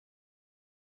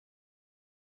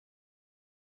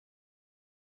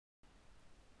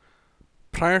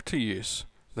Prior to use,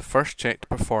 the first check to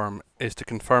perform is to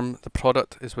confirm the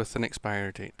product is within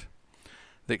expiry date.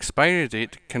 The expiry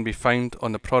date can be found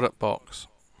on the product box.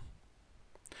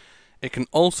 It can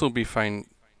also be found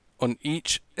on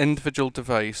each individual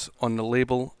device on the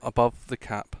label above the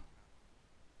cap.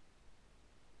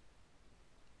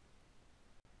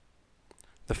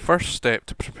 The first step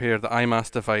to prepare the IMASS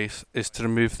device is to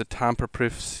remove the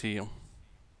tamper-proof seal.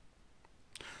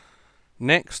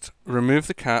 Next, remove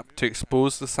the cap to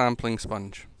expose the sampling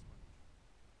sponge.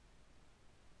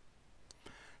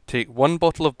 Take 1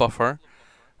 bottle of buffer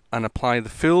and apply the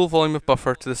full volume of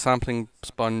buffer to the sampling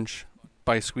sponge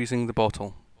by squeezing the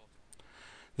bottle.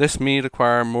 This may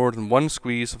require more than 1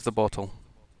 squeeze of the bottle.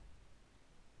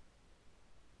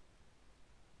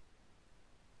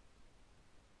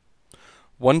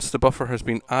 Once the buffer has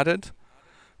been added,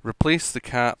 replace the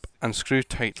cap and screw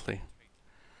tightly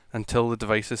until the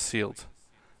device is sealed.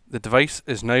 The device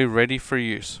is now ready for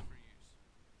use.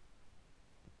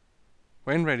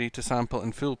 When ready to sample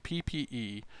in full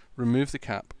PPE, remove the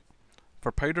cap.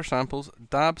 For powder samples,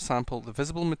 dab sample the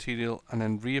visible material and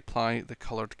then reapply the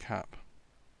coloured cap.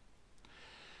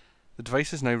 The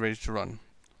device is now ready to run.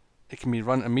 It can be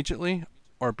run immediately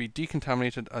or be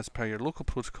decontaminated as per your local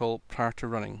protocol prior to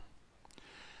running.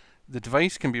 The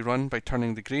device can be run by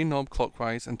turning the grey knob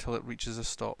clockwise until it reaches a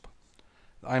stop.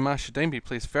 The IMASS should then be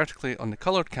placed vertically on the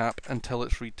coloured cap until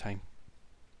its read time.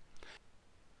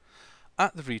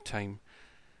 At the read time,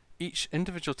 each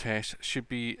individual test should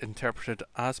be interpreted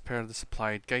as per the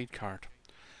supplied guide card.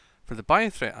 For the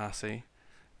biothreat assay,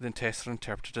 the tests are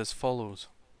interpreted as follows.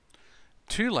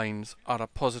 2 lines are a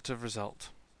positive result.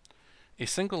 A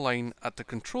single line at the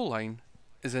control line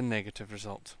is a negative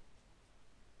result.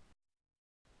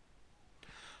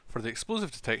 For the explosive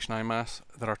detection IMASS,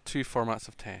 there are 2 formats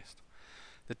of test.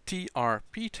 The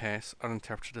TRP tests are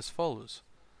interpreted as follows.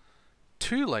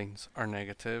 2 lines are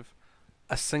negative,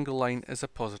 a single line is a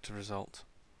positive result.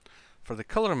 For the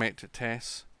colorimetric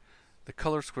tests, the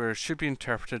colour squares should be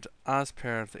interpreted as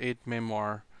per the aid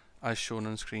memoir as shown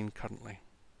on screen currently.